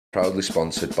Proudly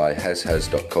sponsored by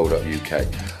heshes.co.uk,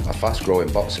 a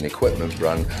fast-growing boxing equipment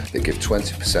brand that give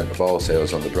 20% of all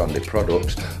sales on the branded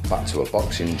products back to a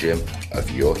boxing gym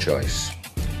of your choice.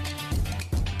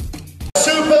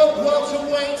 Super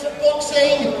welterweight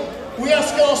boxing. We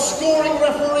ask our scoring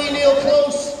referee Neil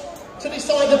Croes to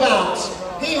decide the bout.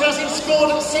 He has it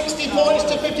scored at 60 points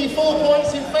to 54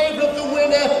 points in favour of the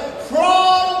winner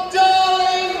from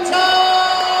Darlington,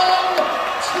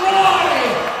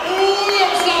 Troy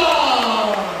Williamson.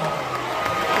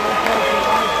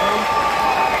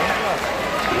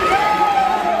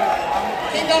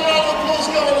 Keep that round of applause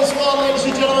going as well, ladies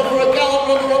and gentlemen, for a gallant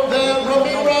runner-up there,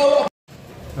 Ramiro.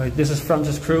 Right, this is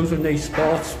Francis Croes with Nice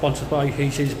Sports, sponsored by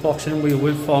HC's Boxing. We are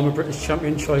with former British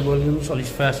champion Troy Williams on his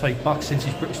first fight back since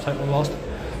his British title lost.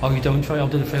 How are you doing, Troy? How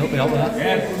did it feel to be out there?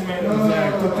 Yeah, good mate. It was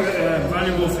good,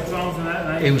 valuable 6 rounds in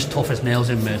that. It was tough as nails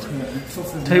in, mate.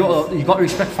 Tell you what, you've got to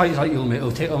respect fighters like you, mate,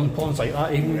 who'll take on opponents like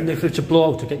that, even if it's a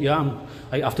blowout to get your arm.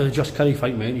 Like after the Josh Kelly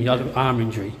fight, mate, he had an arm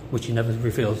injury, which he never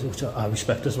revealed, which I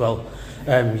respect as well.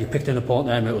 You picked an opponent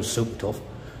there, mate, it was super tough.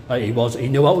 Like he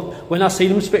knew how. When I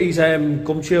seen him spit his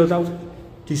gum shield out,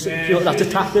 do you feel that's a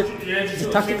tactic? It's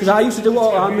a tactic, because I used to do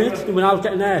all that, mate, when I was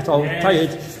getting hurt or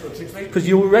tired. Because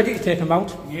you were ready to take him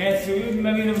out. Yeah, so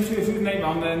maybe number 2 if it was an 8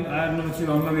 round, then number 2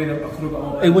 round, maybe I could have got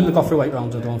over. He wouldn't have got through 8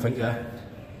 rounds, I don't think, yeah.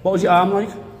 What was your arm like?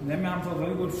 Yeah, my arm felt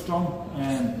very good, strong,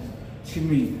 just gives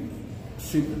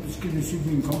me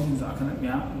super confidence that I can let me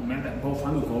out, make that both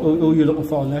handle go. Who are you looking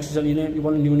for next? Is that your name? You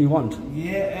want anyone you want?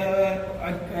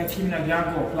 Yeah, I came in at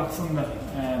Yago last Sunday,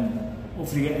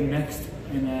 hopefully get him next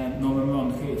in November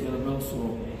on the Katie Taylor Bill,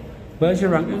 so... Where's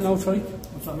your ranking now, Troy?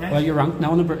 What's that, mate? Where you're ranked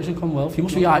now in the British and Commonwealth? You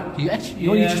must be high.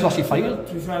 You only just lost your fight.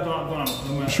 To be fair, I don't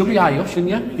have you should be high up, shouldn't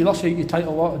you? You lost your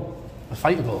title, what, a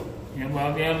fight ago? Yeah,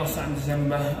 well, I lost that in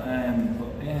December.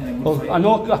 But yeah, well, I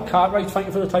know Cartwright's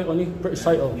fighting for the title, isn't he? British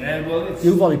title. Yeah, well, it's...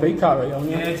 You've already beat Cartwright, haven't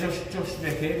you? Yeah, just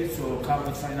vacated, so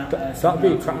Cartwright's fighting that. That'd be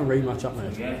a cracking rematch, that,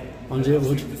 mate. Yeah. Andy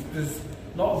would. There's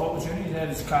a lot of opportunities there.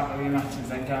 There's Cartwright rematches,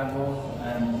 then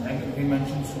Gargo, Egg been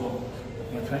mentioned, so...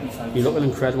 You look in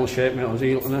incredible shape, mate.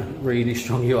 You looking really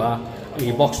strong, you are. And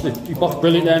you boxed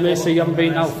brilliant there, mate. So you haven't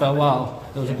been out for a while.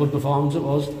 It was a good performance, it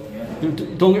was. Yeah.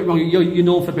 Don't get me wrong, you're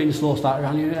known for being a slow starter,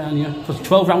 aren't you? Because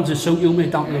 12 rounds will suit you, mate,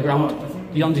 down to the ground.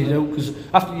 You honestly do. Because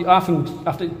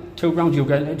after 2 rounds you'll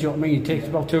get it, do you know what I mean? It takes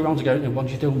about 2 rounds to get it, and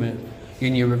once you do, mate, you're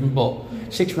in your rhythm. But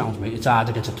 6 rounds, mate, it's hard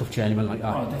against a tough journeyman like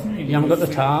that. Oh, definitely. You haven't got the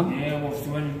time. Yeah, well,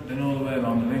 when they know the way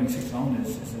around the ring, 6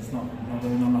 rounds it's not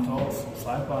going on at all. It's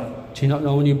slide by. Do you not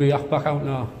know when you'll be back out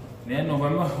now? Yeah,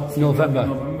 November.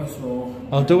 November, so...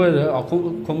 I'll do it. I'll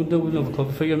come and do another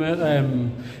cover for you, mate.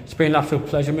 It's been an absolute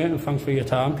pleasure, mate, and thanks for your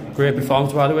time. Great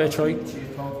performance, by the way, Troy.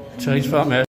 Cheers for that,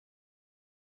 mate.